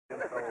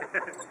To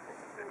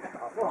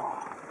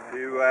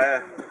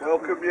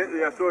welcome you to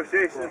the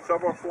Association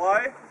Summer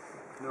Fly,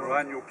 our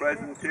annual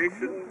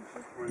presentations.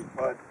 We've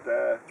had,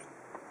 I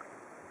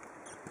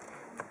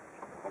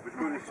was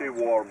going to say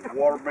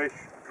warmish,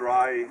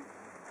 dry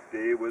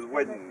day with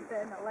wind,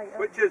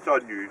 which is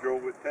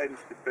unusual. It tends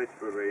to piss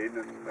for rain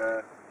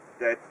and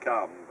dead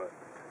calm, but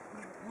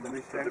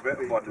it's a bit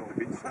of fun at the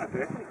beach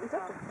today.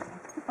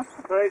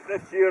 Right,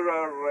 this year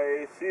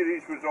our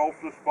series was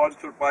also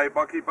sponsored by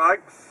Buggy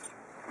Bags.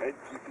 Hence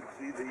you can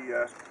see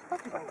the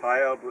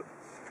attire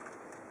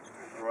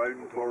that's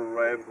around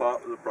for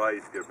part of the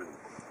prize giving.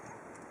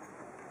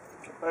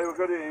 Right, we're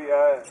going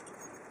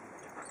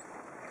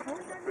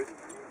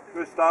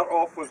to start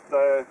off with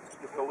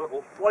just a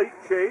little slight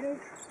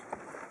change.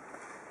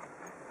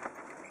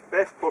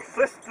 Best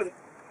persistent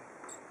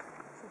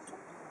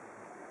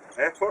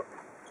effort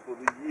for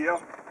the year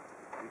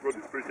I'm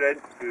going to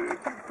present to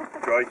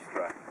Joyce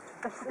Track.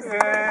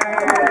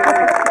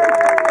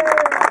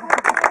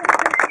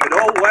 In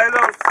all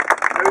weathers,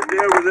 out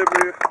there with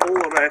all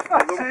the rest of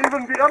them. That's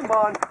even better,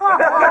 man.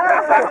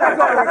 I've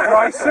got to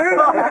dry soon.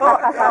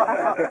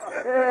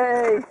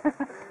 Hey.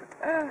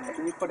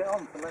 Can you put it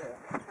on for later?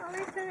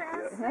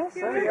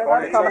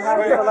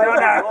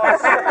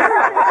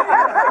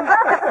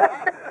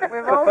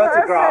 We've all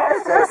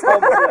photographs.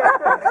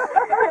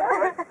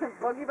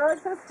 Buggy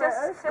Bags has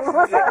Next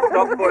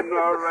up on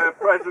our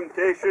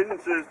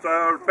presentations is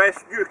our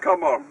best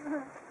newcomer.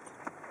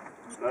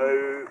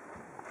 Now,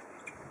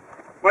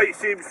 might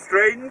seem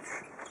strange,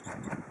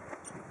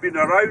 been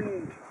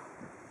around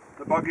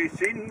the buggy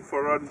scene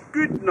for a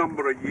good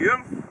number of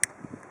years,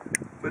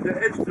 but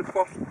it is the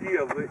first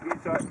year that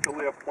he's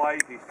actually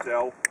applied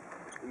himself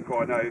and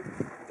gone out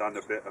and done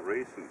a bit of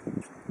racing.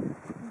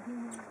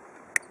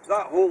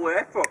 That whole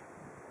effort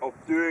of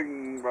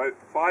doing about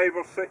 5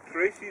 or 6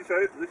 races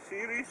out of the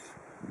series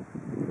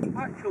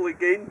actually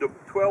gained him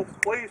 12th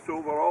place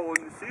overall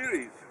in the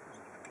series.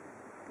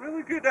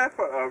 Really good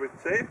effort, I would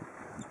say.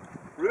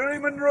 Rory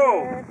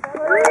Monroe.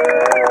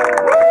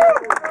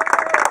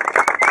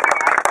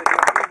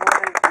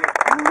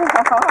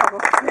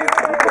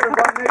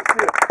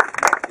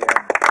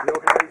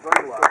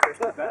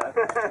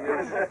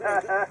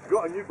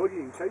 Got a new buggy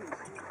in Kite.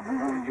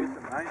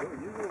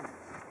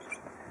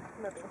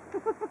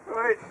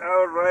 Right,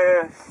 our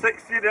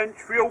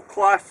 16-inch wheel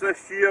class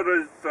this year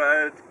is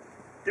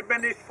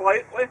diminished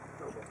slightly.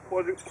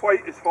 Wasn't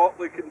quite as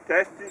hotly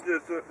contested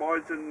as it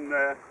was in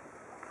the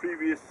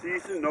previous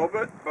season of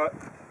it, but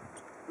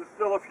there's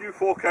still a few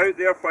folk out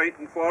there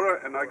fighting for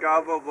it, and I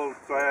gather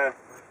there's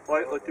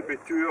likely to be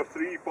 2 or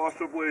 3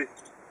 possibly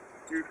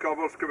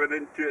newcomers coming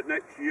into it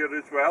next year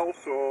as well,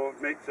 so it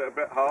makes it a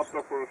bit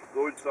harder for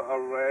those that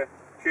are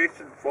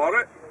chasing for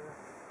it.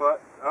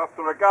 But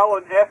after a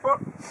gallant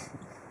effort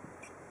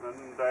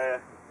and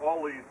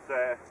all these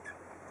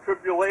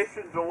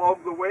tribulations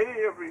along the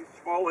way, every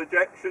small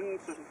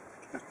ejections, and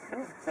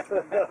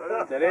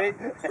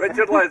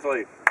Richard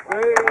Leslie.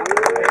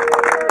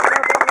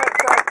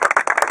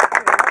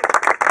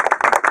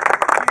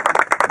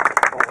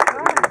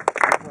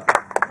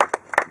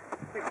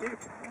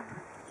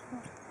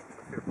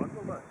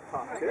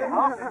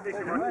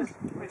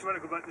 Makes me want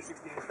to go back to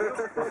 16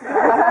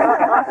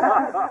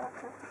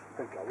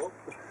 think I will.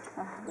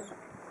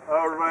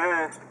 Our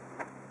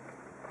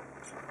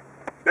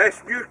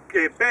best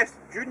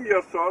junior,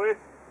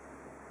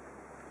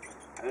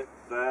 it's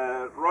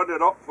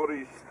running up for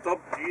his 3rd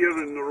year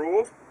in a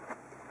row.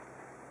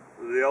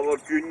 The other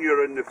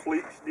junior in the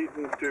fleet's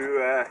needing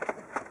to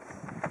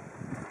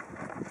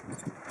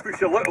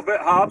push a little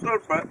bit harder,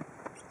 but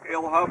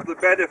he'll have the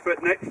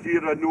benefit next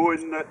year of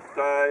knowing that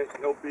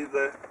he'll be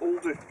the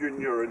oldest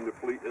junior in the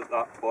fleet at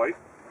that point.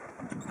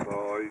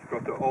 So he's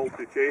got it all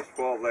to chase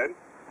for then.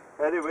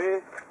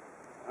 Anyway,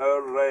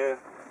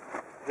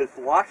 his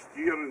last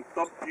year and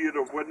 3rd year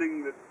of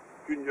winning the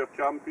junior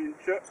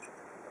championship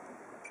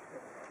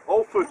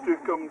also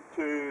took him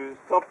to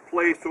 3rd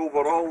place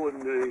overall in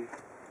the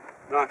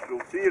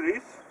national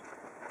series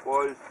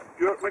was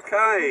Stuart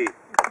Mackay.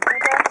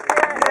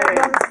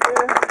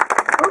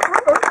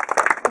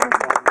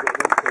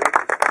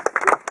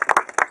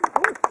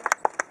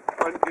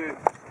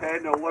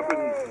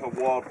 10-11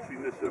 awards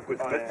in this was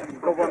missing.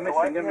 Got one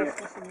missing, haven't you?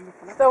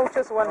 Still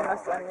just one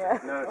missing, yeah.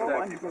 No,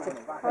 it's you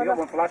got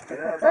one for last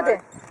year. Did he?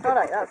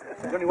 Alright, that's good.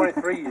 He's only won it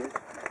 3 years.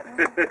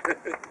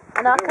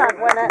 And I can't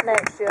win it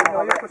next year.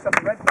 No, you put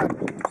something red back.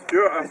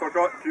 Stuart, I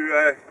forgot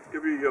to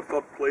give you your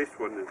 3rd place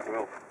one as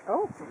well.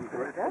 Oh,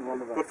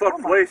 For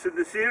 3rd place in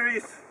the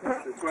series,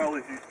 as well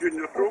as his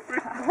junior trophy.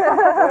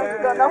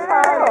 you've got enough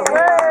hands.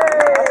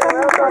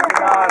 Well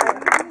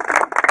done.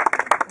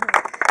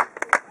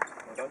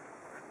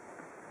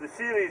 The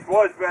series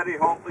was very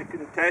hotly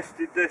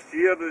contested this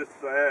year, as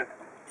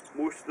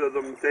most of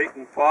them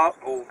taking part.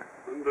 I'll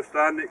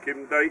understand it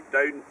came right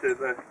down to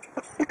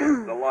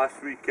the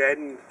last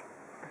weekend.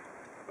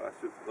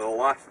 That's the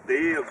last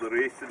day of the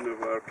racing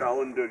of our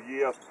calendar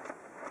year.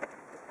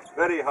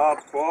 Very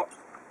hard fought.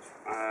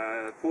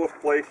 4th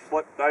place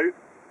slipped out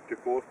to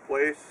 4th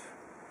place.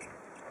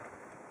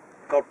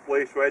 third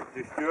place went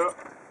to Stuart.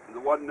 The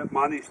one that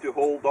managed to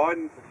hold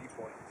on,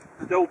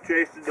 still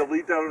chasing the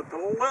leader with a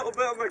little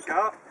bit of a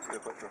gap,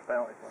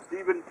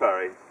 Stephen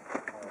Perry.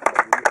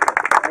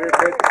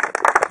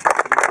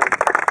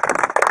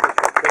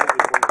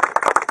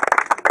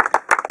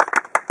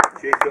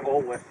 Chased it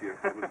all this year.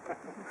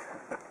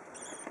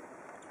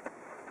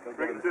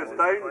 Brings us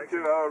down to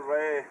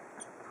our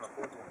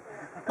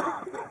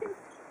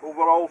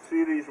overall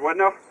series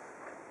winner.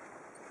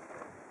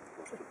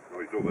 Oh,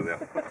 he's over there.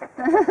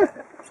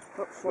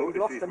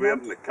 Notice he's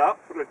wearing the cap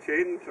for a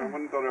change. I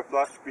wonder if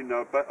that's been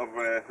a bit of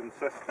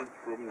insistence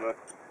from the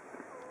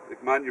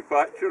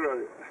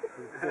manufacturer.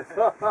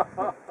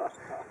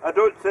 I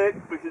don't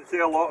think we can say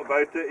a lot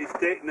about it. He's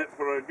taken it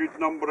for a good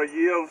number of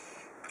years.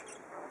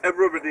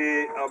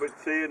 Everybody, I would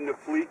say, in the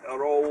fleet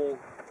are all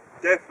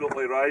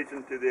definitely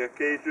rising to the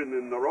occasion,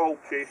 and they're all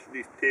chasing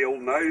his tail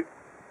now.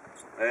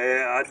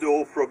 I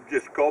know from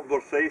just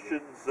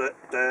conversations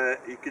that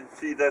he can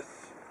see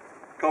this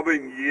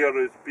coming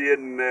year as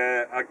being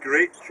a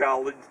great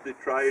challenge to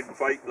try and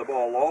fight them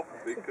all off,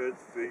 because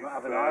we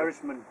have an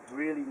Irishman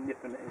really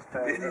nipping at his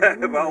tail.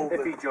 Yeah, well,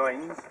 if he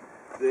joins.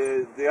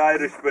 The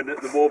Irishman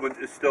at the moment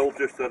is still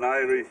just an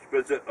Irish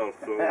visitor,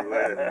 so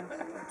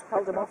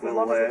hold him off as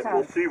long as we can.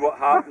 We'll see what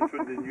happens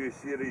when the new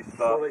series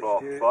starts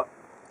off. But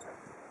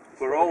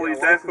for all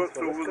his efforts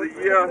over the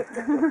year,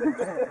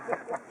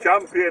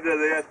 champion of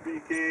the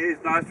SPKA's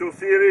National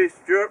Series,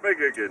 Stuart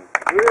McGuigan.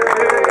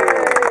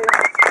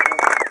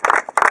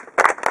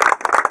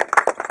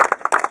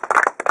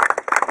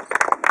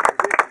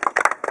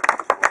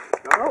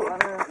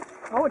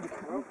 Oh, you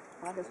can.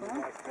 Bag as well.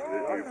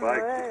 New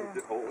bag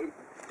to hold him.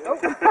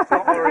 It's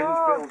not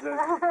orange, Bill.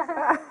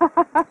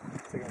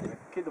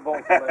 Keep the ball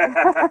for later.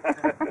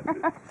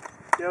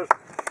 Cheers.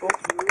 Oh,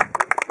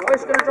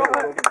 he's going to drop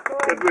it.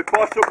 Can we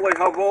possibly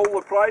have all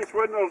the prize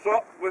winners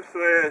up with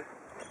their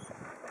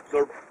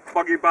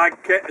buggy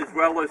bag kit as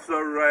well as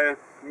their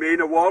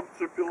main awards,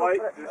 if you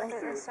like?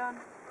 Just to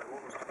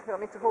you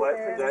want me to hold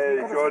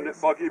let John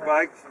at Buggy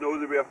Bags know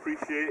that we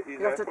appreciate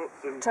his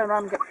efforts. And turn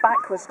around and get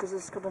backwards because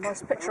it's got a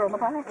nice picture on the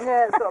back.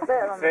 Yeah, it's got a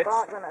bit on the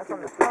back than it's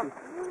on the front.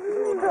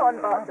 Put it on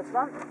the back to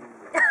front.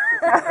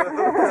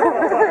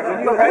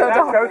 You'll take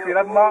that trophy and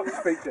have Mark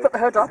speak to it. Put the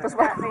hood up as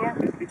well.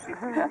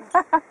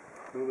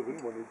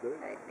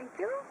 Thank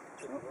you.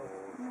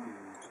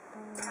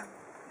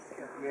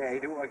 Yeah, you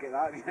don't want to get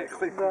that. Yeah,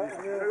 clip. Oh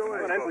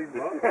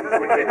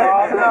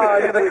no,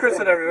 you're the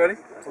christen everybody.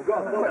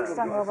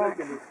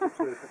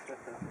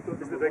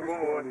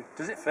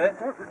 Does it fit?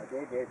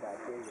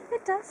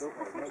 It does,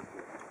 I think.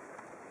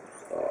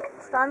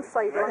 Stand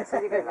side on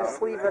so you get your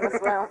sleeve in as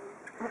well.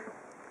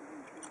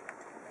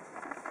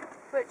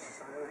 Which?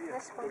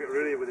 This one? Get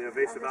ready with the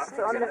evasive Put it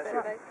on the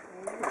front.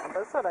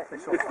 That's alright. They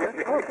sort of fit.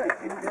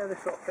 Yeah, they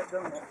sort of fit,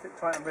 don't they? Fit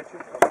tight and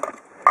Richard.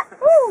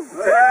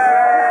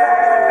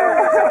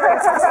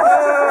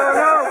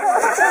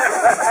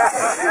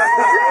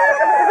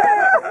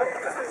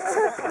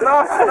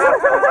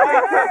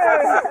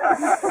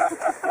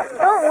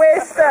 Don't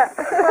waste it.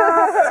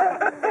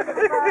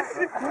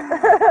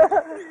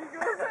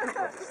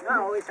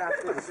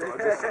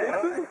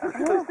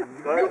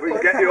 Right, we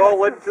can get you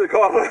all into the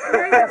corner.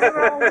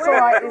 It's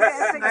alright.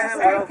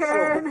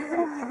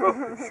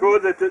 Show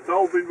that it's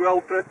all been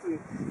well christened.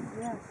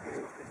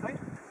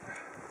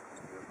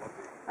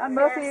 And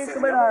Murphy is the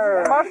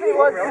winner. Murphy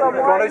wants some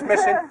Go on, who's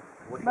missing?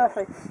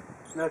 Murphy.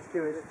 No,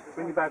 Stuart.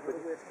 Bring your bag with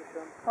you.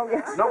 Oh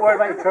yes. Not worry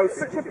about your trophy.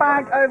 Put your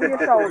bag over your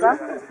shoulder.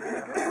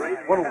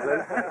 One will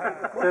do.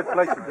 Third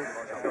place will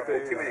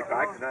do. Too many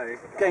bags now.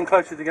 Getting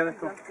closer together.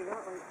 Come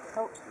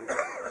on.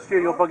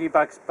 Stuart, your buggy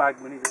bag's bag.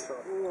 We need to sort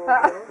of.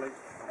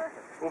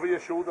 Over your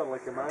shoulder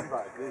like a man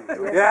bag. There you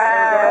go.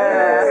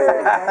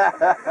 Yeah!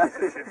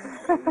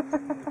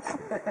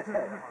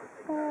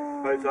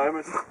 Right,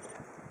 Simon.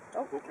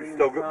 Hope you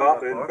still got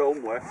battery and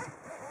film left.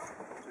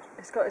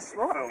 It's got his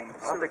what? I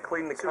have to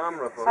clean the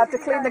camera first. I have to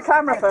clean the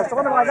camera first. I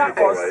wonder why that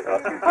was.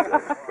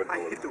 I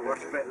hate the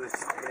worst bit of this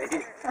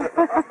day.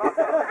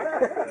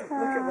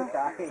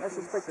 This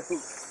is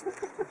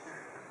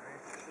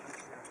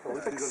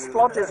big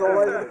splodges all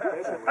over.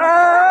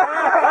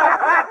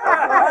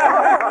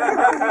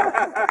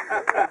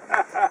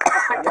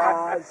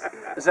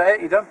 Is that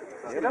it? You done?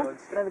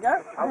 There we go.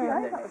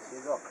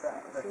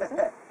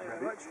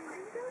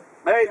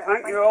 Hey,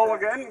 thank you all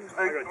again.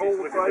 Thank all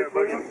the prize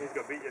winners. He's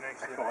got to beat you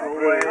next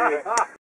time.